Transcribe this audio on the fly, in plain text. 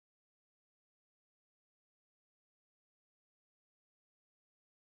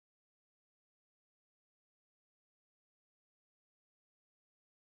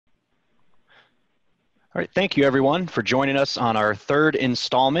All right, thank you everyone for joining us on our third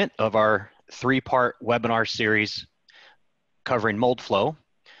installment of our three-part webinar series covering Moldflow.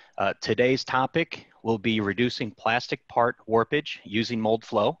 Today's topic will be reducing plastic part warpage using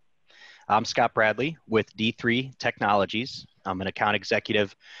Moldflow. I'm Scott Bradley with D3 Technologies. I'm an account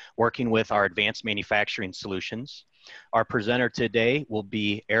executive working with our advanced manufacturing solutions. Our presenter today will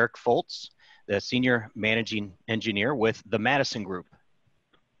be Eric Foltz, the senior managing engineer with the Madison Group.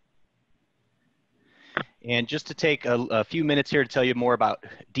 And just to take a few minutes here to tell you more about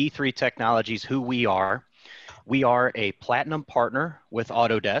D3 Technologies, who we are a platinum partner with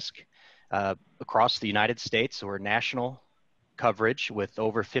Autodesk across the United States. So we're national coverage with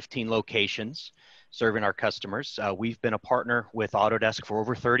over 15 locations serving our customers. We've been a partner with Autodesk for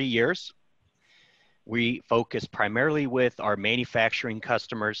over 30 years. We focus primarily with our manufacturing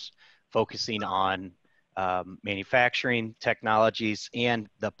customers, focusing on manufacturing technologies and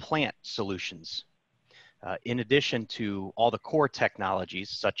the plant solutions. In addition to all the core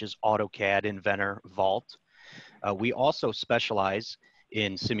technologies such as AutoCAD, Inventor, Vault, we also specialize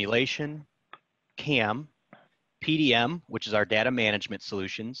in simulation, CAM, PDM, which is our data management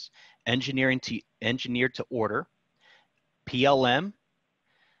solutions, engineered to order, PLM,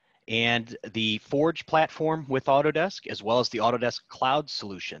 and the Forge platform with Autodesk, as well as the Autodesk Cloud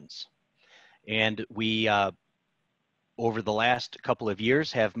solutions. And we, over the last couple of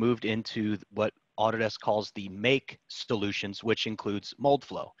years, have moved into what Autodesk calls the Make solutions, which includes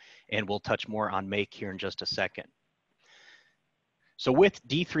Moldflow, and we'll touch more on Make here in just a second. So with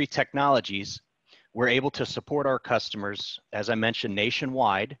D3 Technologies, we're able to support our customers, as I mentioned,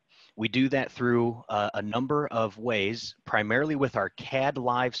 nationwide. We do that through a number of ways, primarily with our CAD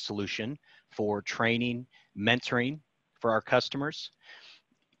Live solution for training, mentoring for our customers.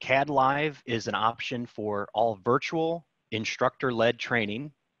 CAD Live is an option for all virtual instructor-led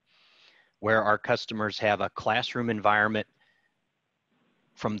training, where our customers have a classroom environment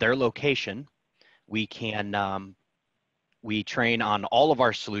from their location. We can, we train on all of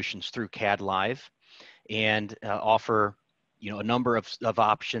our solutions through CAD Live and offer, a number of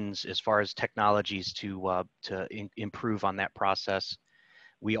options as far as technologies to improve on that process.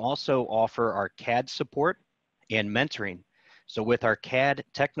 We also offer our CAD support and mentoring. So with our CAD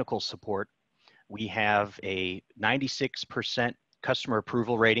technical support, we have a 96% customer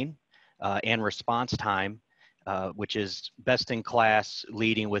approval rating and response time, which is best in class,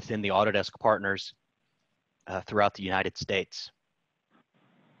 leading within the Autodesk partners throughout the United States.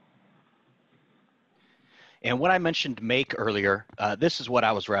 And when I mentioned Make earlier, this is what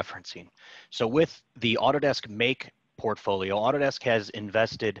I was referencing. So with the Autodesk Make portfolio, Autodesk has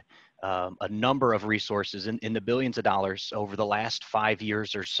invested a number of resources in the billions of dollars over the last 5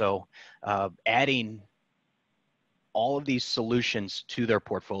 years or so, adding all of these solutions to their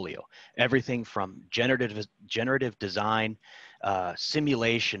portfolio. Everything from generative design,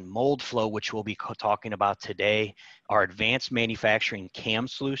 simulation, Moldflow, which we'll be talking about today, our advanced manufacturing CAM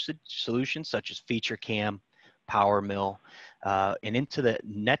solutions such as Feature CAM, Power Mill, and into the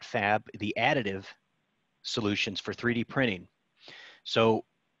NetFab, the additive solutions for 3D printing. So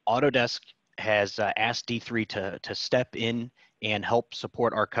Autodesk has asked D3 to step in and help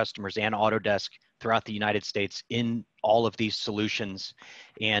support our customers and Autodesk throughout the United States in all of these solutions.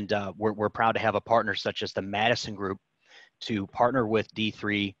 And we're proud to have a partner such as the Madison Group to partner with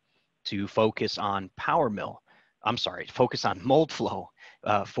D3 to focus on focus on Moldflow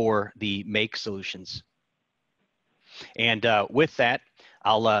for the Make solutions. And with that,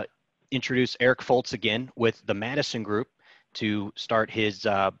 I'll introduce Eric Foltz again with the Madison Group to start his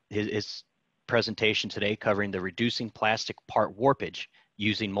presentation today covering the reducing plastic part warpage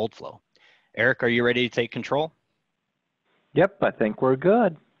using Moldflow. Eric, are you ready to take control? Yep, I think we're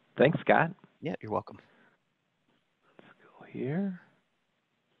good. Thanks, Scott. Yeah, you're welcome. Let's go here.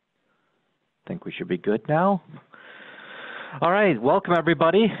 I think we should be good now. All right, welcome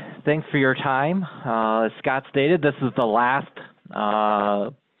everybody. Thanks for your time. As Scott stated, this is the last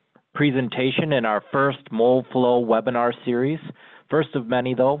presentation in our first Moldflow webinar series. First of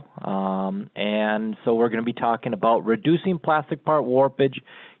many though, and so we're going to be talking about reducing plastic part warpage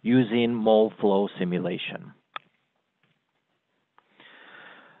using Moldflow simulation.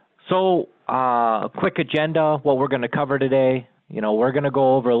 So a quick agenda, what we're going to cover today. We're going to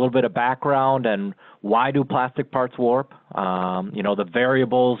go over a little bit of background and why do plastic parts warp, the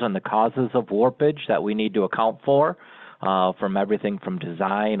variables and the causes of warpage that we need to account for, from everything from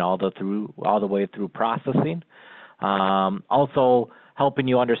design all the way through processing. Also helping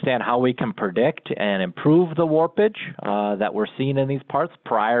you understand how we can predict and improve the warpage that we're seeing in these parts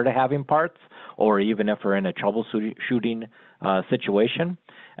prior to having parts, or even if we're in a troubleshooting situation.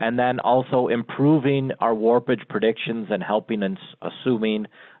 and then also improving our warpage predictions and helping in assuming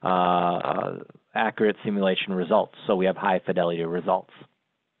accurate simulation results, so we have high fidelity results.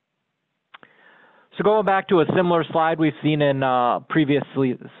 So going back to a similar slide we've seen in previous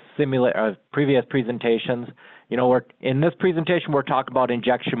presentations, you know, in this presentation we're talking about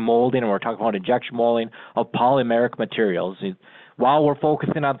injection molding, and we're talking about injection molding of polymeric materials. While we're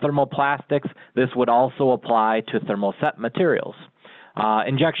focusing on thermoplastics, this would also apply to thermoset materials.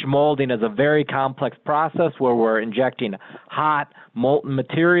 Injection molding is a very complex process where we're injecting hot, molten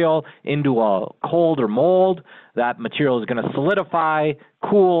material into a colder mold. That material is going to solidify,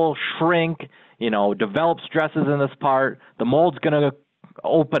 cool, shrink, you know, develop stresses in this part. The mold's going to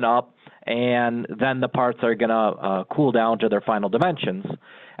open up, and then the parts are going to cool down to their final dimensions.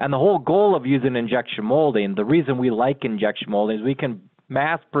 And the whole goal of using injection molding, the reason we like injection molding is we can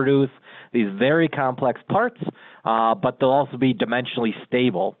mass produce these very complex parts, but they'll also be dimensionally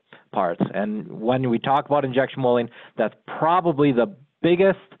stable parts. And when we talk about injection molding, that's probably the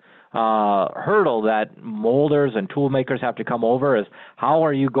biggest hurdle that molders and tool makers have to come over, is how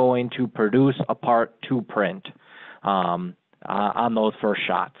are you going to produce a part to print on those first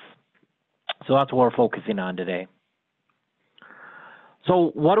shots. So that's what we're focusing on today.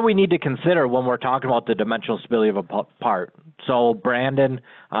 So what do we need to consider when we're talking about the dimensional stability of a part? So Brandon,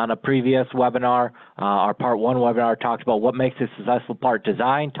 on a previous webinar, our part 1 webinar, talked about what makes a successful part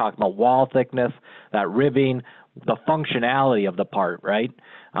design, talked about wall thickness, that ribbing, the functionality of the part, right?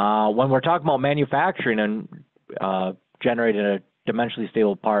 When we're talking about manufacturing and generating a dimensionally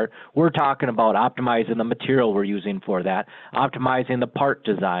stable part, we're talking about optimizing the material we're using for that, optimizing the part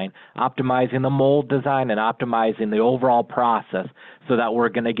design, optimizing the mold design, and optimizing the overall process so that we're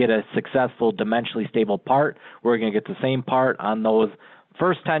going to get a successful dimensionally stable part. We're going to get the same part on those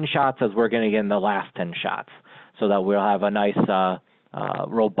first 10 shots as we're going to get in the last 10 shots, so that we'll have a nice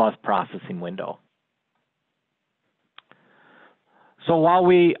robust processing window. So while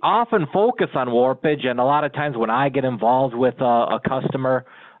we often focus on warpage, and a lot of times when I get involved with a customer,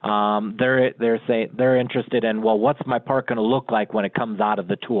 they're interested in, well, what's my part going to look like when it comes out of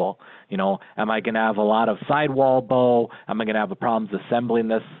the tool? You know, am I going to have a lot of sidewall bow? Am I going to have problems assembling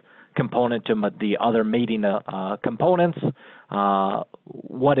this component to the other mating components?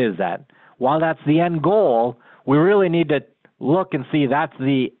 What is that? While that's the end goal, we really need to look and see that's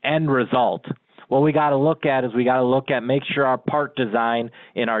the end result. What we got to look at is make sure our part design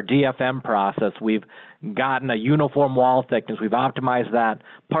in our DFM process, we've gotten a uniform wall thickness. We've optimized that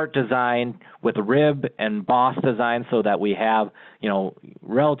part design with rib and boss design so that we have, you know,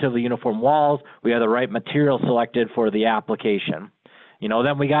 relatively uniform walls. We have the right material selected for the application. You know,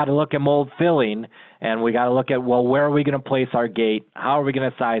 then we got to look at mold filling, and we got to look at, well, where are we going to place our gate? How are we going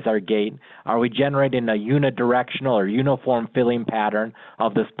to size our gate? Are we generating a unidirectional or uniform filling pattern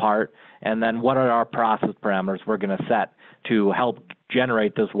of this part? And then what are our process parameters we're going to set to help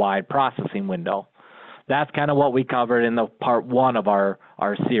generate this wide processing window? That's kind of what we covered in the part 1 of our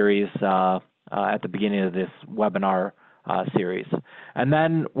series at the beginning of this webinar series. And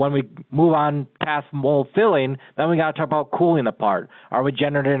then when we move on past mold filling, then we got to talk about cooling the part. Are we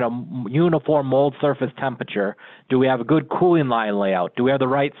generating a uniform mold surface temperature? Do we have a good cooling line layout? Do we have the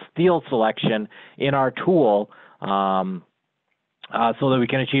right steel selection in our tool so that we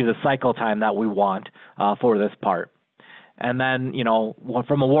can achieve the cycle time that we want for this part? And then, you know,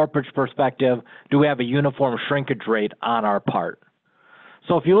 from a warpage perspective, do we have a uniform shrinkage rate on our part?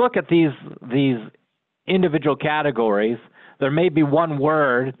 So if you look at these individual categories, there may be one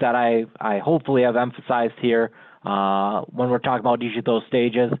word that I hopefully have emphasized here when we're talking about each of those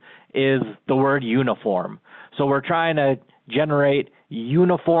stages, is the word uniform. So we're trying to generate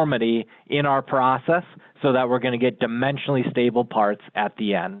uniformity in our process so that we're going to get dimensionally stable parts at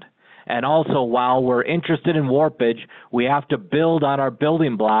the end. And also, while we're interested in warpage, we have to build on our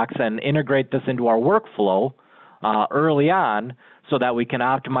building blocks and integrate this into our workflow early on so that we can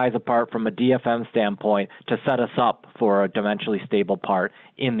optimize a part from a DFM standpoint to set us up for a dimensionally stable part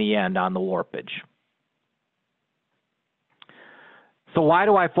in the end on the warpage. So why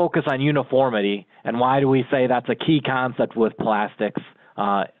do I focus on uniformity, and why do we say that's a key concept with plastics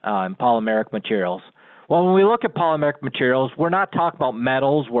and polymeric materials? Well, when we look at polymeric materials, we're not talking about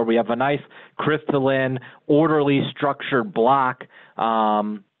metals where we have a nice crystalline, orderly structured block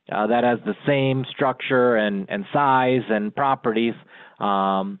that has the same structure and size and properties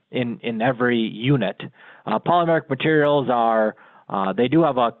in every unit. Polymeric materials are, they do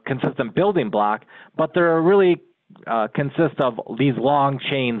have a consistent building block, but they're really consist of these long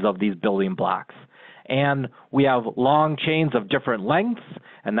chains of these building blocks. and we have long chains of different lengths,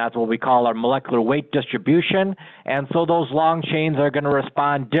 and that's what we call our molecular weight distribution. And so those long chains are going to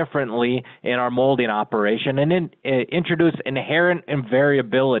respond differently in our molding operation and introduce inherent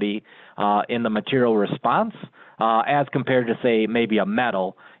variability in the material response as compared to, say, maybe a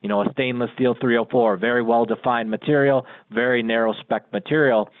metal, you know, a stainless steel 304, very well-defined material, very narrow spec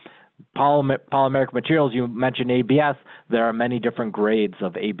material. Polymeric materials, you mentioned ABS, there are many different grades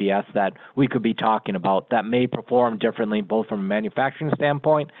of ABS that we could be talking about that may perform differently both from a manufacturing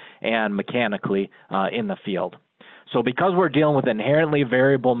standpoint and mechanically in the field. So because we're dealing with inherently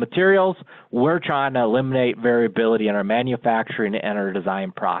variable materials, we're trying to eliminate variability in our manufacturing and our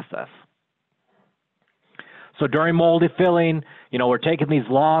design process. So during moldy filling, you know, we're taking these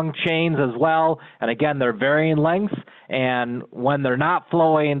long chains as well, and again, they're varying lengths, and when they're not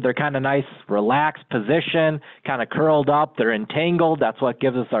flowing, they're kind of nice, relaxed position, kind of curled up, they're entangled. That's what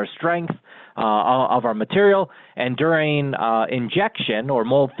gives us our strength of our material. And during injection or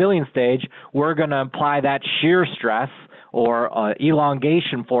mold filling stage, we're going to apply that shear stress or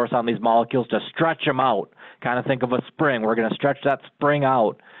elongation force on these molecules to stretch them out. Kind of think of a spring. We're going to stretch that spring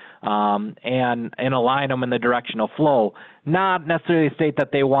out and align them in the direction of flow, not necessarily a state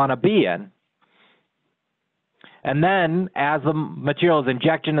that they want to be in. And then as the material is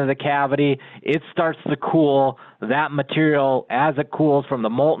injected into the cavity, it starts to cool. That material, as it cools from the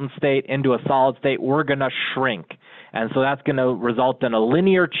molten state into a solid state, we're going to shrink. And so that's going to result in a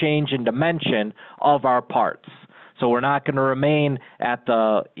linear change in dimension of our parts. So we're not going to remain at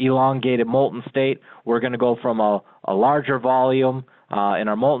the elongated molten state. We're going to go from a larger volume in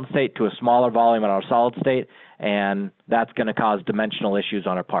our molten state to a smaller volume in our solid state, and that's going to cause dimensional issues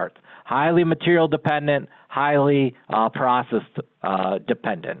on our parts. Highly material dependent, highly process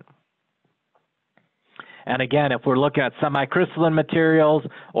dependent. And again, if we're looking at semi-crystalline materials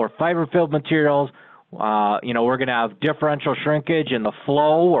or fiber-filled materials, you know, we're going to have differential shrinkage in the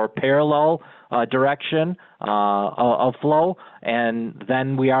flow or parallel direction of flow, and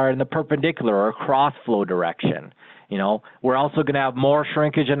then we are in the perpendicular or cross flow direction. You know, we're also going to have more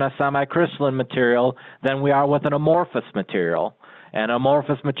shrinkage in a semi-crystalline material than we are with an amorphous material. And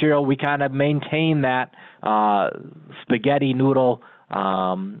amorphous material, we kind of maintain that spaghetti noodle,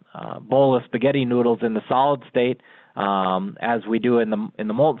 bowl of spaghetti noodles in the solid state as we do in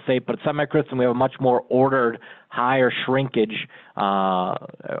the molten state. But semi-crystalline, we have a much more ordered, higher shrinkage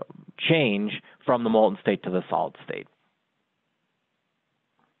change from the molten state to the solid state.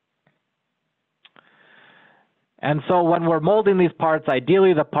 And so when we're molding these parts,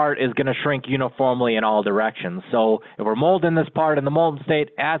 ideally the part is going to shrink uniformly in all directions. So if we're molding this part in the molten state,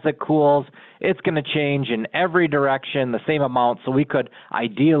 as it cools, it's going to change in every direction the same amount. So we could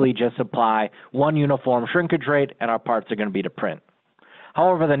ideally just apply one uniform shrinkage rate and our parts are going to be to print.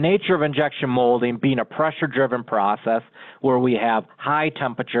 However, the nature of injection molding being a pressure-driven process where we have high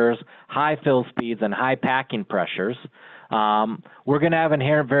temperatures, high fill speeds, and high packing pressures, we're going to have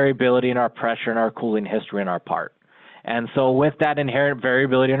inherent variability in our pressure and our cooling history in our part. And so with that inherent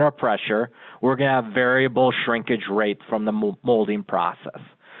variability in our pressure, we're going to have variable shrinkage rates from the molding process.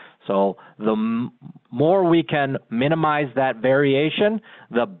 So the more we can minimize that variation,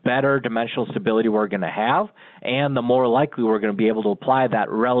 the better dimensional stability we're going to have, and the more likely we're going to be able to apply that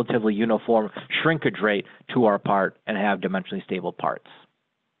relatively uniform shrinkage rate to our part and have dimensionally stable parts.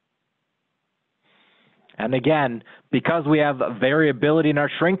 And again, because we have variability in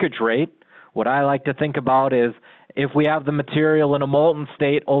our shrinkage rate, what I like to think about is if we have the material in a molten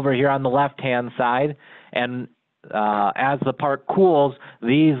state over here on the left-hand side, and as the part cools,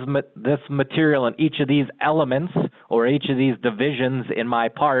 this material and each of these elements or each of these divisions in my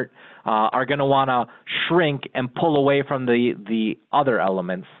part are going to want to shrink and pull away from the other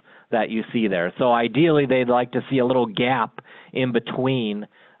elements that you see there. So ideally, they'd like to see a little gap in between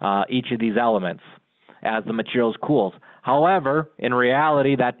each of these elements as the materials cools. However, in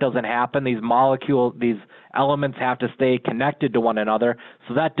reality, that doesn't happen. These elements have to stay connected to one another,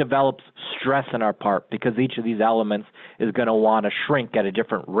 so that develops stress in our part because each of these elements is going to want to shrink at a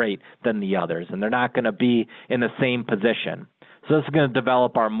different rate than the others, and they're not going to be in the same position. So this is going to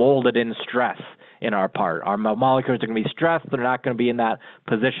develop our molded-in stress in our part. Our molecules are going to be stressed. They're not going to be in that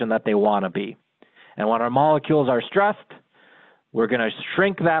position that they want to be. And when our molecules are stressed, we're going to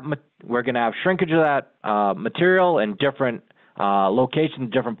shrink that. We're going to have shrinkage of that material in different locations,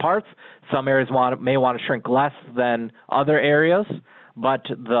 different parts. Some areas may want to shrink less than other areas, but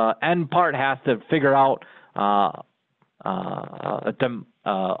the end part has to figure out a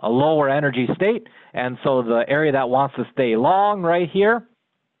lower energy state, and so the area that wants to stay long right here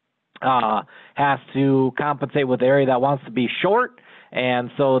has to compensate with the area that wants to be short,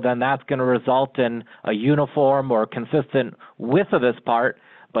 And so then that's going to result in a uniform or consistent width of this part,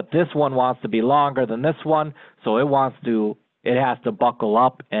 but this one wants to be longer than this one, so it has to buckle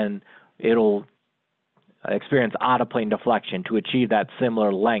up and it'll experience out-of-plane deflection to achieve that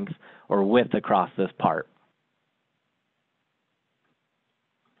similar length or width across this part.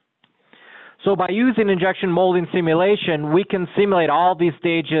 So by using injection molding simulation, we can simulate all these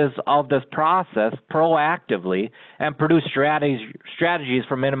stages of this process proactively and produce strategies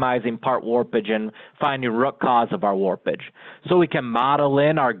for minimizing part warpage and finding root cause of our warpage. So we can model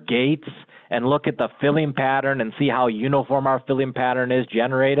in our gates and look at the filling pattern and see how uniform our filling pattern is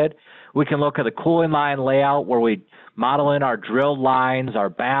generated. We can look at the cooling line layout where we model in our drilled lines, our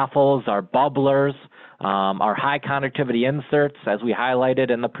baffles, our bubblers, our high conductivity inserts, as we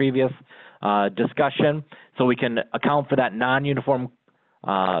highlighted in the previous discussion, so we can account for that non-uniform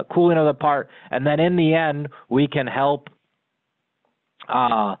cooling of the part. And then in the end, we can help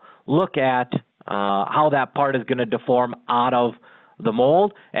look at how that part is going to deform out of the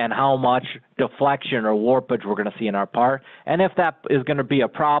mold and how much deflection or warpage we're going to see in our part, and if that is going to be a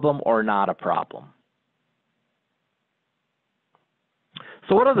problem or not a problem.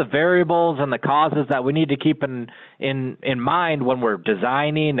 So what are the variables and the causes that we need to keep in mind when we're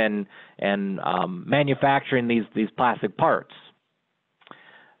designing and manufacturing these plastic parts?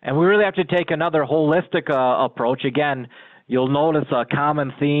 And we really have to take another holistic approach. Again, you'll notice a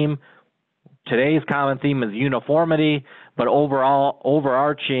common theme. Today's common theme is uniformity, but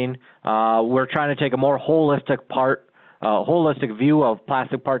overarching, we're trying to take a more holistic view of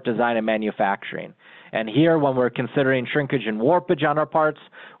plastic part design and manufacturing. And here, when we're considering shrinkage and warpage on our parts,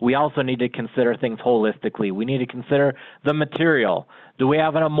 we also need to consider things holistically. We need to consider the material. Do we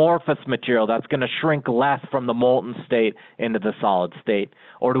have an amorphous material that's going to shrink less from the molten state into the solid state?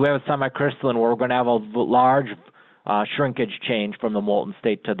 Or do we have a semicrystalline where we're going to have a large shrinkage change from the molten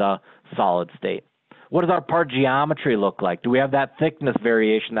state to the solid state? What does our part geometry look like? Do we have that thickness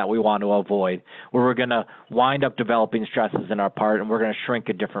variation that we want to avoid, where we're going to wind up developing stresses in our part and we're going to shrink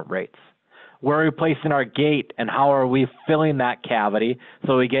at different rates? Where are we placing our gate and how are we filling that cavity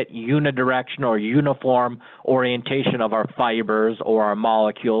so we get unidirectional or uniform orientation of our fibers or our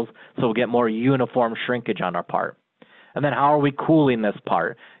molecules so we get more uniform shrinkage on our part? And then how are we cooling this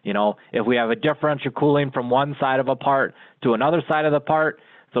part? You know, if we have a differential cooling from one side of a part to another side of the part,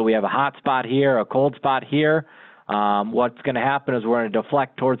 so we have a hot spot here, a cold spot here, what's going to happen is we're going to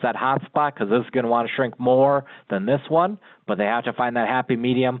deflect towards that hot spot because this is going to want to shrink more than this one, but they have to find that happy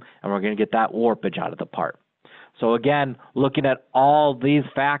medium, and we're going to get that warpage out of the part. So again, looking at all these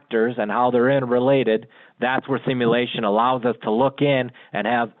factors and how they're interrelated, that's where simulation allows us to look in and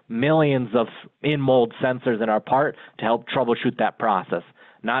have millions of in-mold sensors in our part to help troubleshoot that process.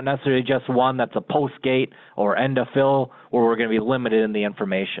 Not necessarily just one that's a post gate or end of fill where we're going to be limited in the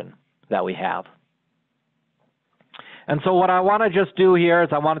information that we have. And so what I want to just do here is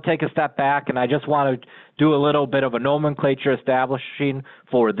I want to take a step back and I just want to do a little bit of a nomenclature establishing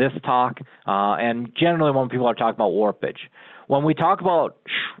for this talk and generally when people are talking about warpage. When we talk about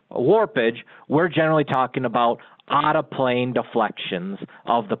warpage, we're generally talking about out-of-plane deflections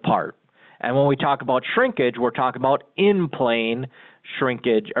of the part. And when we talk about shrinkage, we're talking about in-plane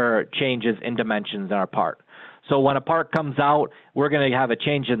shrinkage or changes in dimensions in our part. So when a part comes out, we're going to have a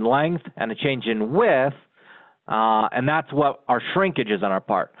change in length and a change in width, and that's what our shrinkage is on our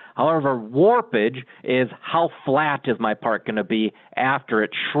part. However, warpage is how flat is my part going to be after it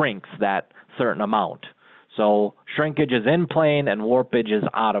shrinks that certain amount. So shrinkage is in plane and warpage is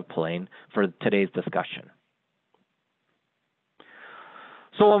out of plane for today's discussion.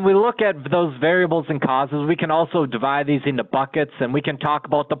 So when we look at those variables and causes, we can also divide these into buckets, and we can talk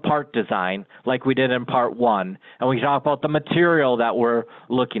about the part design like we did in part one, and we can talk about the material that we're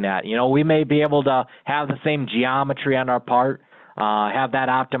looking at. You know, we may be able to have the same geometry on our part, have that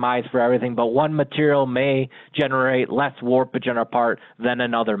optimized for everything, but one material may generate less warpage on our part than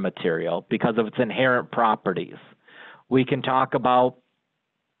another material because of its inherent properties. We can talk about,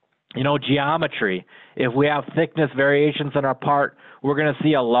 you know, geometry. If we have thickness variations in our part, we're going to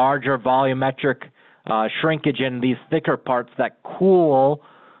see a larger volumetric shrinkage in these thicker parts that cool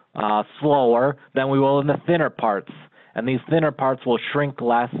slower than we will in the thinner parts. And these thinner parts will shrink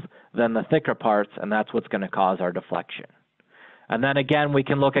less than the thicker parts, and that's what's going to cause our deflection. And then again, we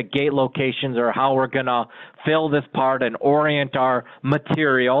can look at gate locations or how we're going to fill this part and orient our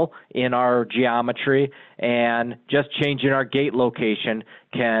material in our geometry, and just changing our gate location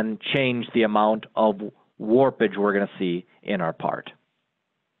can change the amount of warpage we're going to see in our part.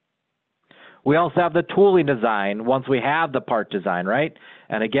 We also have the tooling design once we have the part design, right?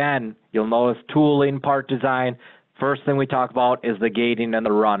 And again, you'll notice tooling, part design, first thing we talk about is the gating and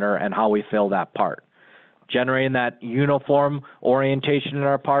the runner and how we fill that part. Generating that uniform orientation in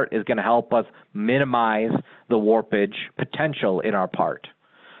our part is going to help us minimize the warpage potential in our part.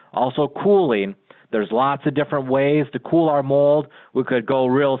 Also cooling, there's lots of different ways to cool our mold. We could go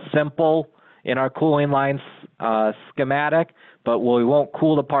real simple in our cooling lines schematic, but we won't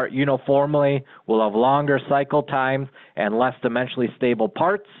cool the part uniformly. We'll have longer cycle times and less dimensionally stable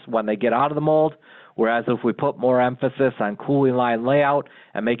parts when they get out of the mold. Whereas if we put more emphasis on cooling line layout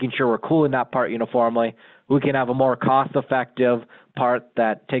and making sure we're cooling that part uniformly, we can have a more cost-effective part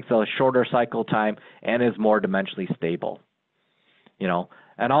that takes a shorter cycle time and is more dimensionally stable.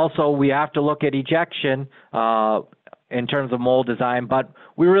 And also we have to look at ejection in terms of mold design, but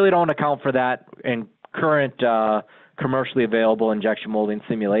we really don't account for that in current commercially available injection molding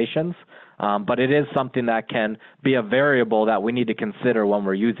simulations. But it is something that can be a variable that we need to consider when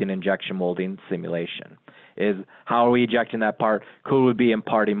we're using injection molding simulation, is how are we ejecting that part? Could we be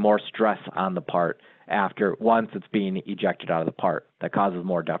imparting more stress on the part once it's being ejected out of the part that causes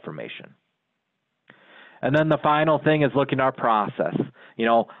more deformation? And then the final thing is looking at our process.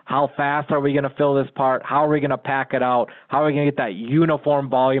 How fast are we going to fill this part? How are we going to pack it out? How are we going to get that uniform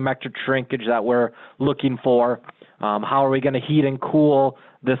volumetric shrinkage that we're looking for? How are we going to heat and cool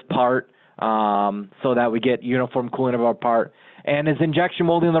this part so that we get uniform cooling of our part? And is injection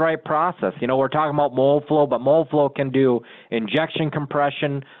molding the right process? We're talking about Moldflow, but Moldflow can do injection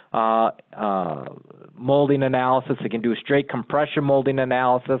compression molding analysis. It can do straight compression molding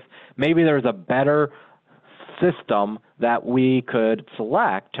analysis. Maybe there's a better system that we could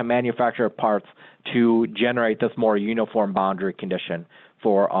select to manufacture parts to generate this more uniform boundary condition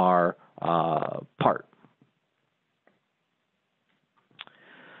for our part.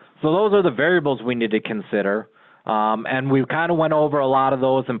 So those are the variables we need to consider. And we kind of went over a lot of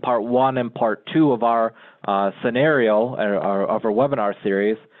those in part 1 and part 2 of our scenario, of our webinar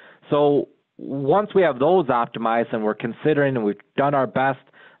series. So once we have those optimized and we're considering and we've done our best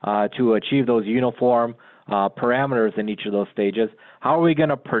to achieve those uniform parameters in each of those stages, how are we going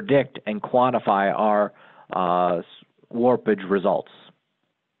to predict and quantify our warpage results?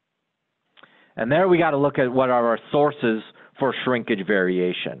 And there we got to look at what are our sources for shrinkage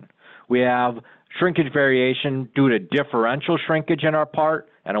variation. We have shrinkage variation due to differential shrinkage in our part,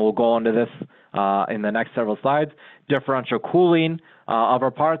 and we'll go into this in the next several slides. Differential cooling of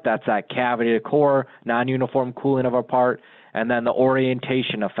our part, that's that cavity to core, non-uniform cooling of our part, and then the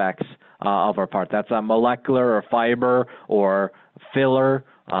orientation effects of our part. That's a molecular or fiber or filler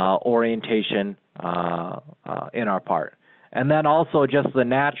orientation in our part. And then also just the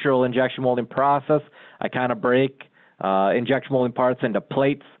natural injection molding process. I kind of break injection molding parts into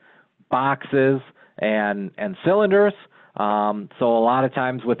plates, boxes, and cylinders. So a lot of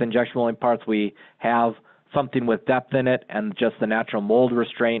times with injection molding parts, we have something with depth in it, and just the natural mold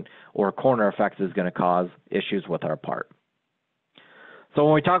restraint or corner effects is going to cause issues with our part. So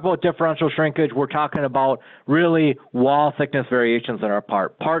when we talk about differential shrinkage, we're talking about really wall thickness variations in our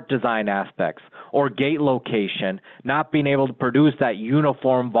part design aspects, or gate location, not being able to produce that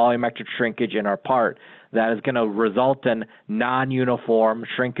uniform volumetric shrinkage in our part that is going to result in non-uniform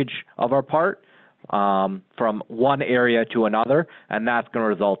shrinkage of our part from one area to another, and that's going to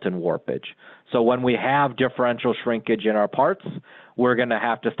result in warpage. So when we have differential shrinkage in our parts, we're going to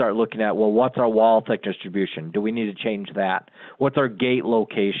have to start looking at, well, what's our wall thickness distribution? Do we need to change that? What's our gate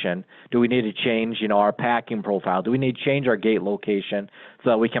location? Do we need to change, our packing profile? Do we need to change our gate location so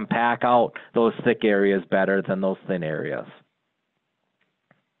that we can pack out those thick areas better than those thin areas?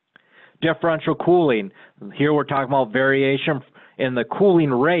 Differential cooling. Here we're talking about variation in the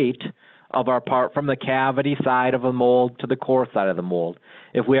cooling rate of our part from the cavity side of the mold to the core side of the mold.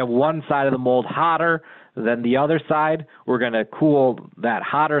 If we have one side of the mold hotter than the other side, we're going to cool that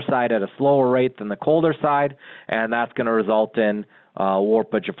hotter side at a slower rate than the colder side, and that's going to result in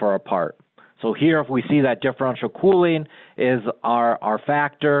warpage for our part. So here, if we see that differential cooling is our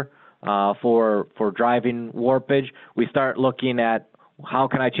factor for driving warpage, we start looking at how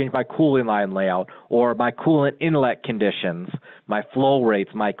can I change my cooling line layout, or my coolant inlet conditions, my flow rates,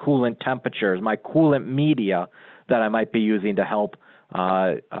 my coolant temperatures, my coolant media that I might be using to help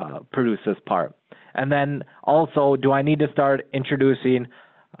produce this part. And then also, do I need to start introducing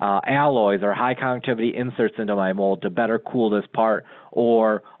alloys or high conductivity inserts into my mold to better cool this part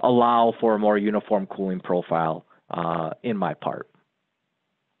or allow for a more uniform cooling profile in my part?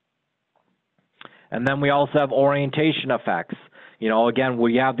 And then we also have orientation effects. Again,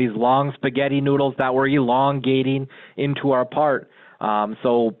 we have these long spaghetti noodles that we're elongating into our part.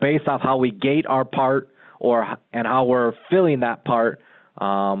 So based off how we gate our part and how we're filling that part,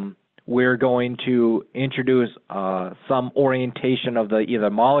 we're going to introduce some orientation of the either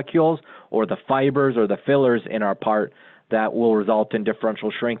molecules or the fibers or the fillers in our part that will result in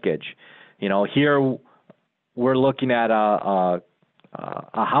differential shrinkage. You know, here we're looking at a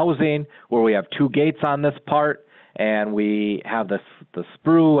housing where we have two gates on this part, and we have the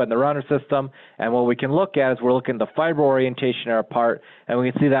sprue and the runner system. And what we can look at is we're looking at the fiber orientation in our part, and we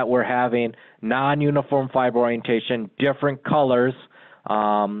can see that we're having non-uniform fiber orientation, different colors,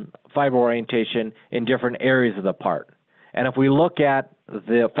 fiber orientation in different areas of the part. And if we look at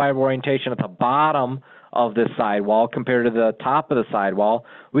the fiber orientation at the bottom of this sidewall compared to the top of the sidewall,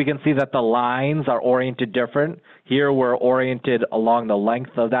 we can see that the lines are oriented different. Here we're oriented along the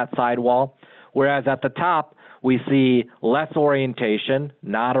length of that sidewall, whereas at the top we see less orientation,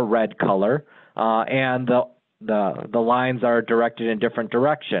 not a red color, and the lines are directed in different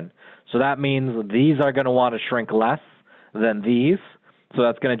direction. So that means these are going to want to shrink less than these. So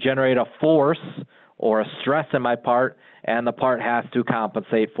that's going to generate a force or a stress in my part, and the part has to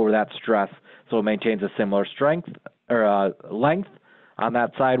compensate for that stress. So it maintains a similar strength or length on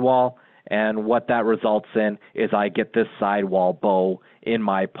that sidewall, and what that results in is I get this sidewall bow in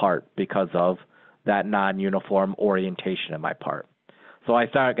my part because of that non-uniform orientation in my part. So I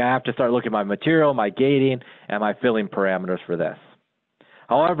have to start looking at my material, my gating, and my filling parameters for this.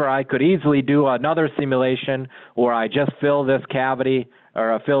 However, I could easily do another simulation where I just fill this cavity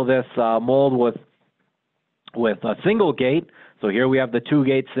or fill this mold with a single gate. So here we have the two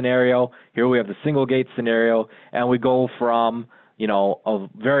gate scenario, here we have the single gate scenario, and we go from, you know, a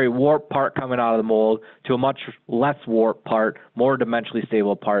very warped part coming out of the mold to a much less warped part, more dimensionally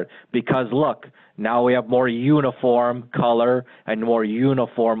stable part, because look, now we have more uniform color and more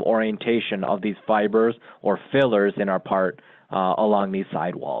uniform orientation of these fibers or fillers in our part along these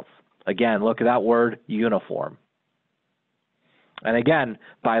sidewalls. Again, look at that word, uniform. And again,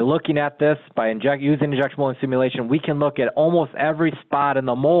 by looking at this, by using injection molding simulation, we can look at almost every spot in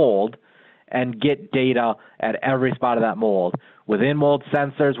the mold and get data at every spot of that mold. Within mold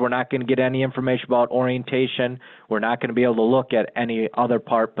sensors, we're not going to get any information about orientation. We're not going to be able to look at any other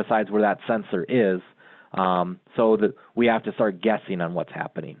part besides where that sensor is. So that we have to start guessing on what's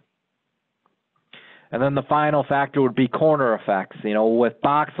happening. And then the final factor would be corner effects. You know, with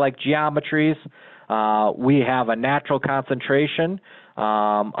box-like geometries, we have a natural concentration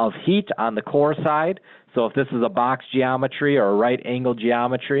of heat on the core side. So if this is a box geometry or a right angle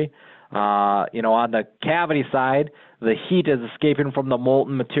geometry, you know, on the cavity side, the heat is escaping from the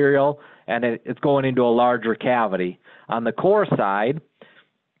molten material and it's going into a larger cavity. On the core side,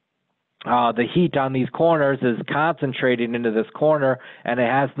 the heat on these corners is concentrating into this corner and it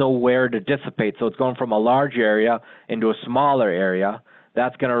has nowhere to dissipate. So it's going from a large area into a smaller area.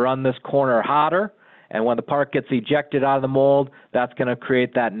 That's going to run this corner hotter. And when the part gets ejected out of the mold, that's going to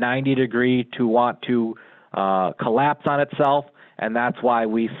create that 90 degree to want to collapse on itself. And that's why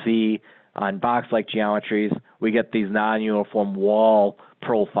we see on box-like geometries, we get these non-uniform wall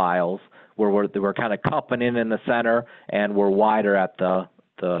profiles where we're kind of cupping in the center and we're wider at the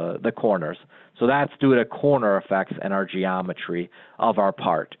corners. So that's due to corner effects and our geometry of our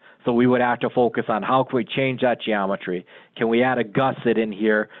part. So we would have to focus on how can we change that geometry. Can we add a gusset in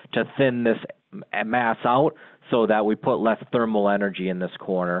here to thin this mass out so that we put less thermal energy in this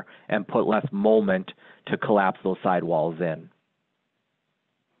corner and put less moment to collapse those sidewalls in.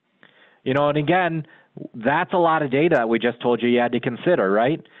 You know, and again, that's a lot of data that we just told you had to consider,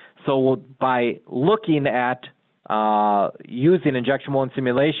 right? So by looking at using injection molding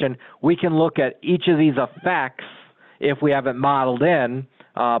simulation, we can look at each of these effects if we have it modeled in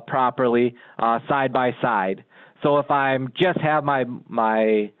properly side by side. So if I just have my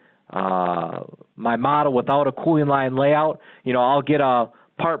model without a cooling line layout, you know, I'll get a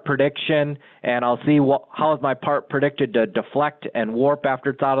part prediction and I'll see how is my part predicted to deflect and warp after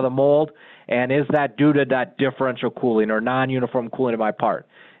it's out of the mold, and is that due to that differential cooling or non-uniform cooling of my part.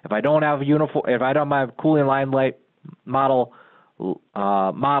 If I don't have a cooling line model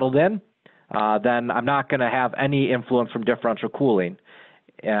modeled in, then I'm not going to have any influence from differential cooling.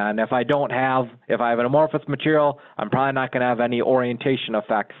 And if I have an amorphous material, I'm probably not going to have any orientation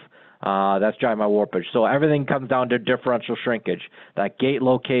effects that's driving my warpage. So everything comes down to differential shrinkage, that gate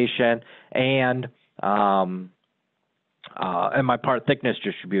location, and my part thickness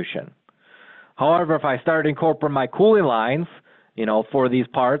distribution. However, if I start incorporating my cooling lines, you know, for these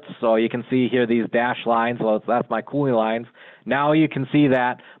parts, so you can see here these dashed lines, well, that's my cooling lines. Now you can see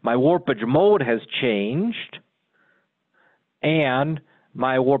that my warpage mode has changed, and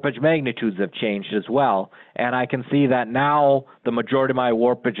my warpage magnitudes have changed as well. And I can see that now the majority of my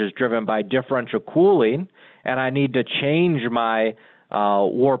warpage is driven by differential cooling, and I need to change my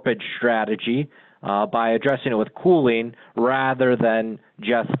warpage strategy by addressing it with cooling rather than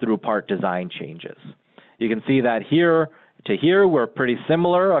just through part design changes. You can see that here to here we're pretty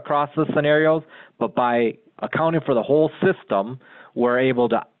similar across the scenarios, but by accounting for the whole system, we're able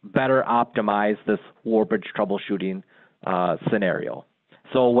to better optimize this warpage troubleshooting scenario.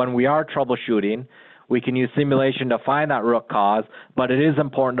 So when we are troubleshooting, we can use simulation to find that root cause, but it is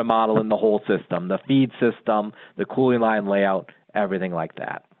important to model in the whole system, the feed system, the cooling line layout, everything like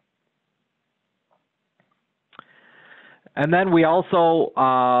that. And then we also,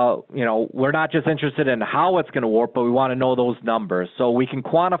 we're not just interested in how it's going to warp, but we want to know those numbers. So we can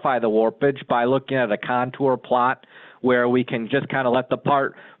quantify the warpage by looking at a contour plot where we can just kind of let the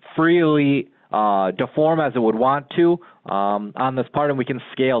part freely deform as it would want to on this part, and we can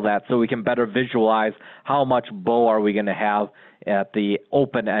scale that so we can better visualize how much bow are we going to have at the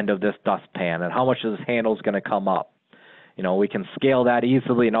open end of this dustpan and how much this handle is going to come up. You know, we can scale that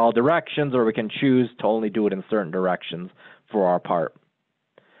easily in all directions, or we can choose to only do it in certain directions for our part.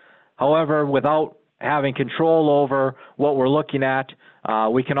 However, without having control over what we're looking at,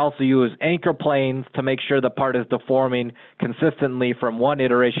 we can also use anchor planes to make sure the part is deforming consistently from one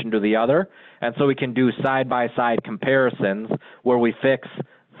iteration to the other. And so we can do side-by-side comparisons where we fix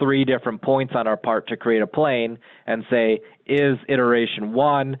 3 different points on our part to create a plane and say, is iteration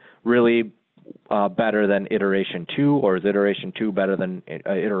 1 really better than iteration 2, or is iteration 2 better than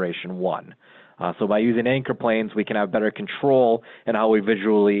iteration 1? So by using anchor planes, we can have better control in how we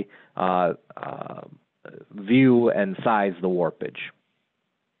visually view and size the warpage.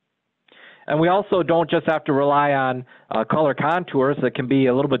 And we also don't just have to rely on color contours. It can be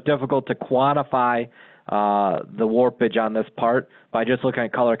a little bit difficult to quantify the warpage on this part by just looking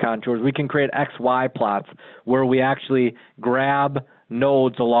at color contours. We can create XY plots where we actually grab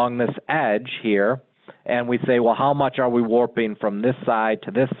nodes along this edge here, and we say, well, how much are we warping from this side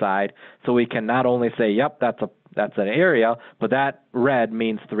to this side? So we can not only say, yep, that's an area, but that red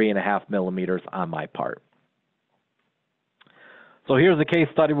means 3.5 millimeters on my part. So here's a case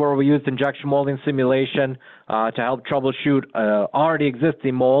study where we used injection molding simulation to help troubleshoot already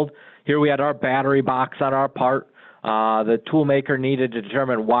existing mold. Here we had our battery box on our part. The toolmaker needed to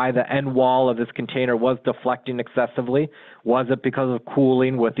determine why the end wall of this container was deflecting excessively. Was it because of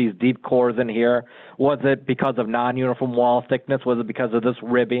cooling with these deep cores in here? Was it because of non-uniform wall thickness? Was it because of this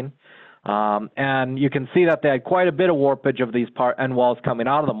ribbing? And you can see that they had quite a bit of warpage of these end walls coming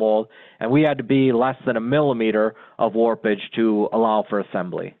out of the mold, and we had to be less than 1 millimeter of warpage to allow for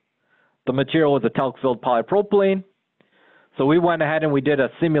assembly. The material was a talc-filled polypropylene. So we went ahead and we did a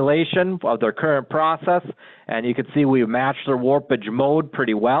simulation of their current process, and you can see we matched their warpage mode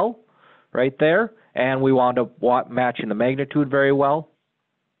pretty well right there, and we wound up matching the magnitude very well.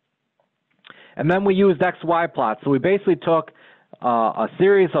 And then we used XY plots. So we basically took a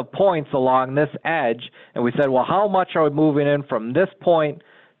series of points along this edge, and we said, well, how much are we moving in from this point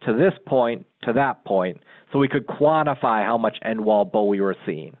to this point to that point, so we could quantify how much end wall bow we were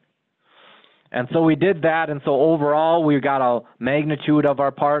seeing. And so we did that, and so overall we got a magnitude of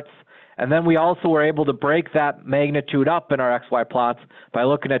our parts, and then we also were able to break that magnitude up in our XY plots by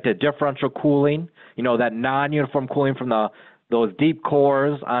looking at the differential cooling, that non-uniform cooling from those deep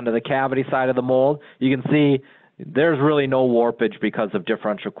cores onto the cavity side of the mold. You can see there's really no warpage because of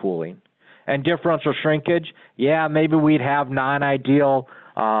differential cooling. And differential shrinkage, yeah, maybe we'd have non-ideal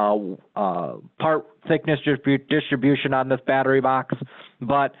part thickness distribution on this battery box,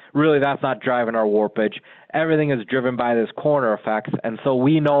 but really that's not driving our warpage. Everything is driven by this corner effects, and so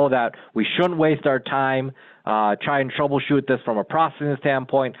we know that we shouldn't waste our time trying to troubleshoot this from a processing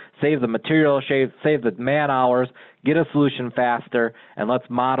standpoint, save the material, save the man hours, get a solution faster, and let's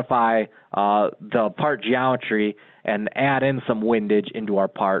modify the part geometry and add in some windage into our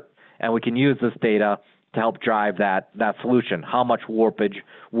part, and we can use this data to help drive that solution. How much warpage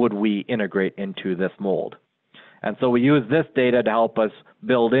would we integrate into this mold? And so we use this data to help us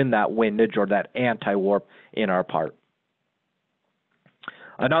build in that windage or that anti-warp in our part.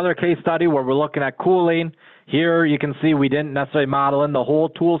 Another case study where we're looking at cooling. Here you can see we didn't necessarily model in the whole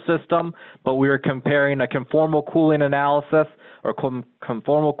tool system, but we were comparing a conformal cooling analysis or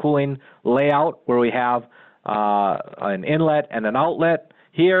conformal cooling layout where we have an inlet and an outlet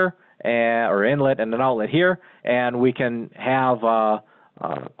here, or inlet and an outlet here, and we can have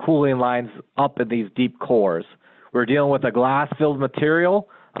cooling lines up in these deep cores. We're dealing with a glass-filled material,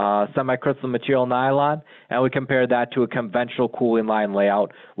 semi-crystal material nylon, and we compared that to a conventional cooling line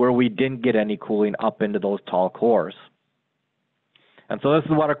layout where we didn't get any cooling up into those tall cores. And so this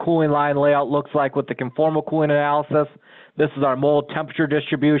is what our cooling line layout looks like with the conformal cooling analysis. This is our mold temperature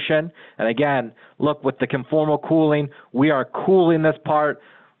distribution. And again, look, with the conformal cooling, we are cooling this part,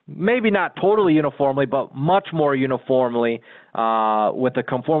 maybe not totally uniformly, but much more uniformly with the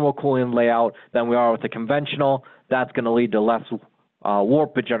conformal cooling layout than we are with the conventional. That's going to lead to less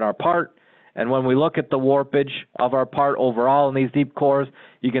warpage on our part. And when we look at the warpage of our part overall in these deep cores,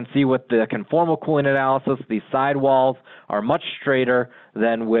 you can see with the conformal cooling analysis, these sidewalls are much straighter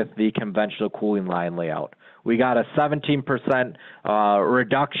than with the conventional cooling line layout. We got a 17%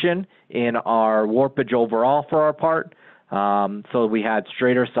 reduction in our warpage overall for our part. So we had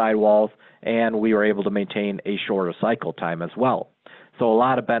straighter sidewalls, and we were able to maintain a shorter cycle time as well. So a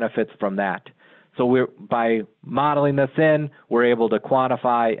lot of benefits from that. So by modeling this in, we're able to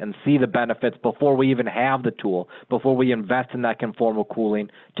quantify and see the benefits before we even have the tool, before we invest in that conformal cooling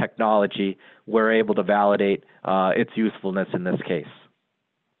technology. We're able to validate its usefulness in this case.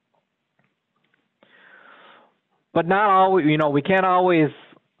 But not always, we can't always,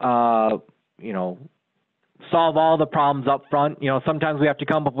 solve all the problems up front. Sometimes we have to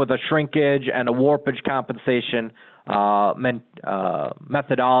come up with a shrinkage and a warpage compensation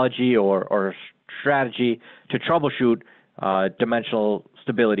methodology or strategy to troubleshoot dimensional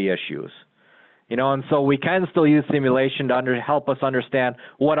stability issues. And so we can still use simulation to help us understand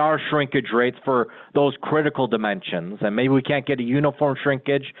what are shrinkage rates for those critical dimensions. And maybe we can't get a uniform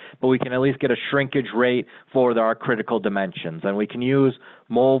shrinkage, but we can at least get a shrinkage rate for our critical dimensions. And we can use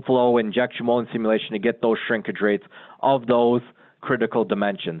Moldflow, injection molding simulation to get those shrinkage rates of those critical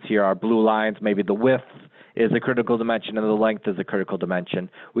dimensions. Here are blue lines, maybe the width is a critical dimension and the length is a critical dimension.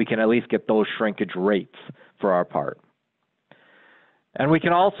 We can at least get those shrinkage rates for our part. And we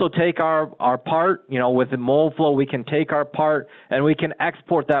can also take our part, with the Moldflow, we can take our part and we can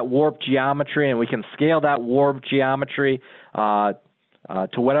export that warp geometry and we can scale that warp geometry to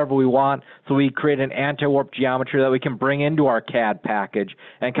whatever we want. So we create an anti-warp geometry that we can bring into our CAD package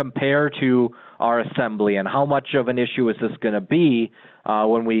and compare to our assembly and how much of an issue is this going to be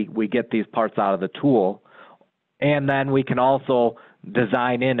when we get these parts out of the tool. And then we can also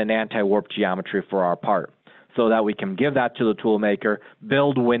design in an anti-warp geometry for our part so that we can give that to the tool maker,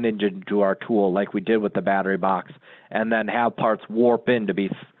 build windage into our tool like we did with the battery box, and then have parts warp in to be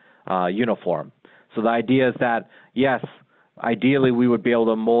uniform. So the idea is that, yes, ideally we would be able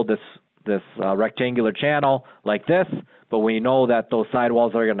to mold this rectangular channel like this, but we know that those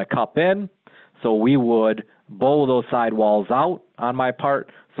sidewalls are going to cup in, so we would bow those sidewalls out on my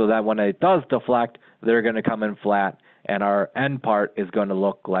part so that when it does deflect, they're going to come in flat, and our end part is going to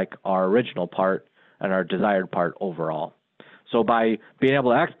look like our original part and our desired part overall. So by being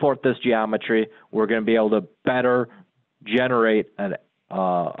able to export this geometry, we're going to be able to better generate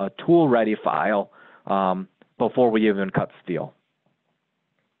a tool-ready file before we even cut steel.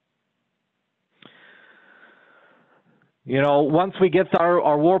 Once we get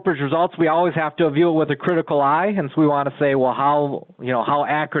our warpage results, we always have to view it with a critical eye, and so we want to say, well, how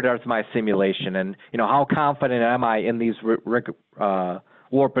accurate is my simulation, and how confident am I in these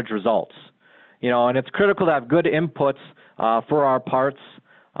warpage results? And it's critical to have good inputs for our parts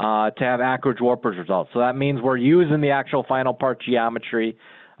to have accurate warpage results. So that means we're using the actual final part geometry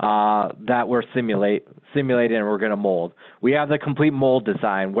that we're simulating and we're going to mold. We have the complete mold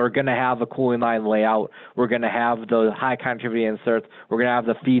design. We're going to have a cooling line layout. We're going to have the high conductivity inserts. We're going to have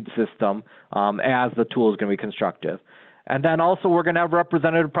the feed system as the tool is going to be constructive. And then also we're going to have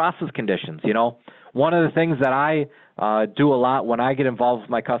representative process conditions. One of the things that I do a lot when I get involved with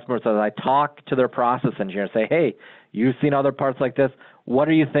my customers is I talk to their process engineer and say, hey, you've seen other parts like this. What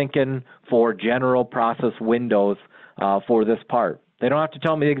are you thinking for general process windows for this part? They don't have to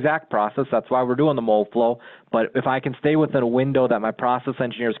tell me the exact process. That's why we're doing the Moldflow. But if I can stay within a window that my process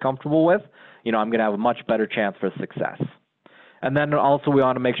engineer is comfortable with, I'm going to have a much better chance for success. And then also we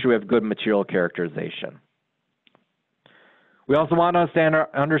want to make sure we have good material characterization. We also want to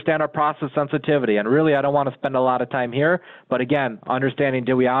understand our process sensitivity, and really I don't want to spend a lot of time here, but again, understanding,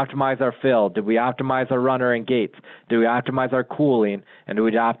 did we optimize our fill, did we optimize our runner and gates, did we optimize our cooling, and did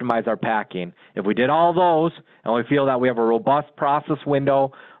we optimize our packing? If we did all those, and we feel that we have a robust process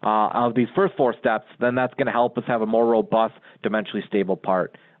window of these first 4 steps, then that's going to help us have a more robust, dimensionally stable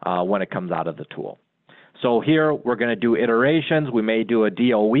part when it comes out of the tool. So here we're going to do iterations. We may do a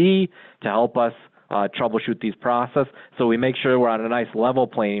DOE to help us troubleshoot these processes, so we make sure we're on a nice level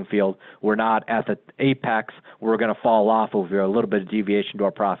playing field. We're not at the apex. We're going to fall off if we're a little bit of deviation to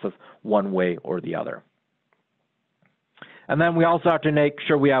our process one way or the other. And then we also have to make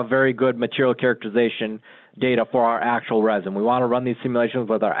sure we have very good material characterization data for our actual resin. We want to run these simulations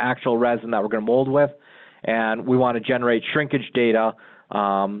with our actual resin that we're going to mold with, and we want to generate shrinkage data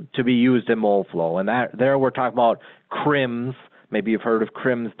to be used in Moldflow. And there we're talking about CRIMS. Maybe you've heard of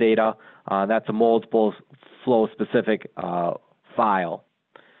CRIMS data. That's a Moldflow specific file.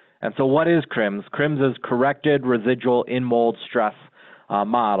 And so what is CRIMS? CRIMS is corrected residual in mold stress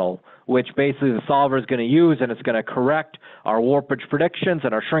model, which basically the solver is going to use, and it's going to correct our warpage predictions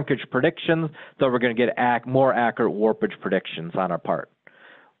and our shrinkage predictions, so we're going to get more accurate warpage predictions on our part.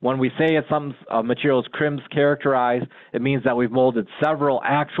 When we say some material is CRIMS characterized, it means that we've molded several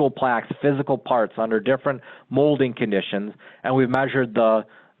actual plaques, physical parts, under different molding conditions, and we've measured the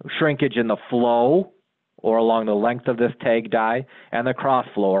shrinkage in the flow, or along the length of this tag die, and the cross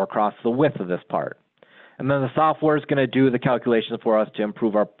flow, or across the width of this part. And then the software is going to do the calculations for us to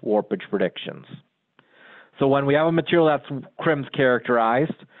improve our warpage predictions. So when we have a material that's CRIMS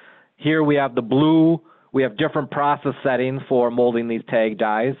characterized, here we have the blue. We have different process settings for molding these tag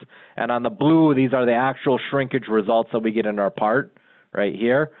dies. And on the blue, these are the actual shrinkage results that we get in our part right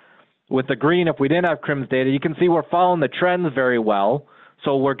here. With the green, if we didn't have CRIMS data, you can see we're following the trends very well.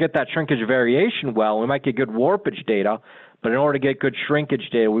 So we'll get that shrinkage variation well. We might get good warpage data, but in order to get good shrinkage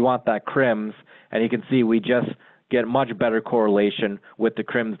data, we want that CRIMS. And you can see we just get much better correlation with the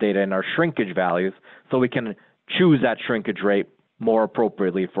CRIMS data and our shrinkage values, so we can choose that shrinkage rate more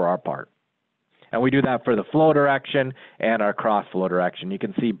appropriately for our part. And we do that for the flow direction and our cross flow direction. You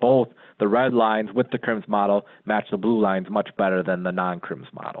can see both the red lines with the CRIMS model match the blue lines much better than the non-CRIMS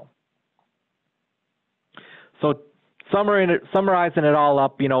model. So summarizing it all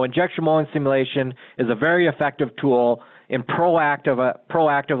up, injection molding simulation is a very effective tool in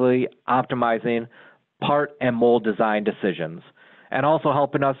proactively optimizing part and mold design decisions, and also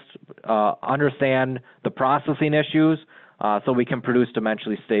helping us understand the processing issues so we can produce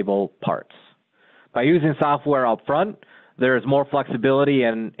dimensionally stable parts. By using software up front, there is more flexibility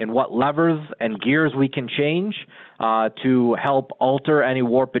in what levers and gears we can change to help alter any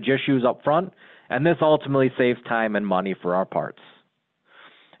warpage issues up front, and this ultimately saves time and money for our parts.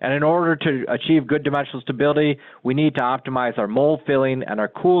 And in order to achieve good dimensional stability, we need to optimize our mold filling and our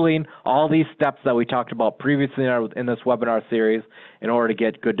cooling, all these steps that we talked about previously in this webinar series, in order to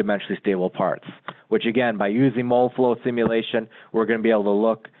get good dimensionally stable parts, which again, by using Moldflow simulation, we're going to be able to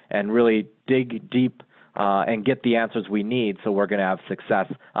look and really dig deep and get the answers we need, so we're going to have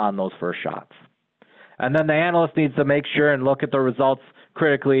success on those first shots. And then the analyst needs to make sure and look at the results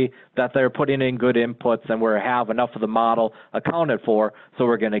critically, that they're putting in good inputs and we have enough of the model accounted for, so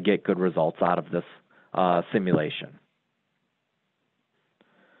we're going to get good results out of this simulation.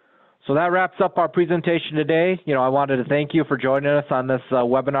 So that wraps up our presentation today. I wanted to thank you for joining us on this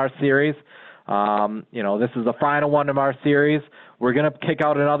webinar series. This is the final one of our series. We're going to kick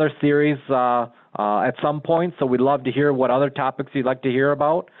out another series at some point, so we'd love to hear what other topics you'd like to hear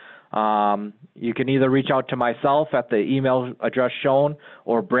about. You can either reach out to myself at the email address shown,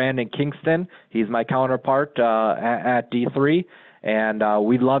 or Brandon Kingston. He's my counterpart at D3, and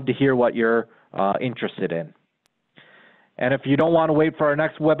we'd love to hear what you're interested in. And if you don't want to wait for our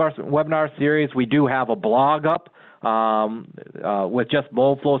next webinar series, we do have a blog up with just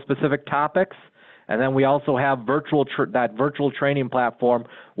Moldflow specific topics. And then we also have that virtual training platform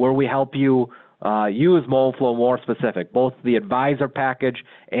where we help you use Moldflow more specific, both the advisor package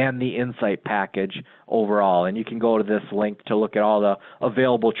and the insight package overall. And you can go to this link to look at all the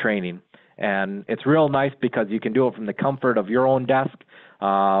available training. And it's real nice because you can do it from the comfort of your own desk,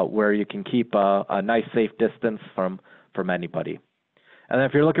 where you can keep a nice safe distance from anybody. And then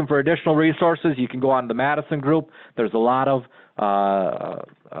if you're looking for additional resources, you can go on the Madison group. There's a lot of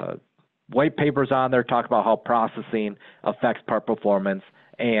white papers on there talk about how processing affects part performance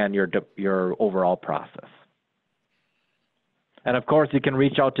and your overall process. And of course, you can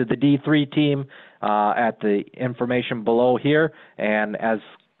reach out to the D3 team at the information below here. And as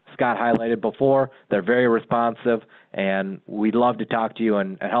Scott highlighted before, they're very responsive, and we'd love to talk to you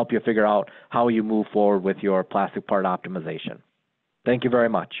and help you figure out how you move forward with your plastic part optimization. Thank you very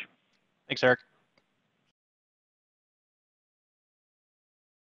much. Thanks, Eric.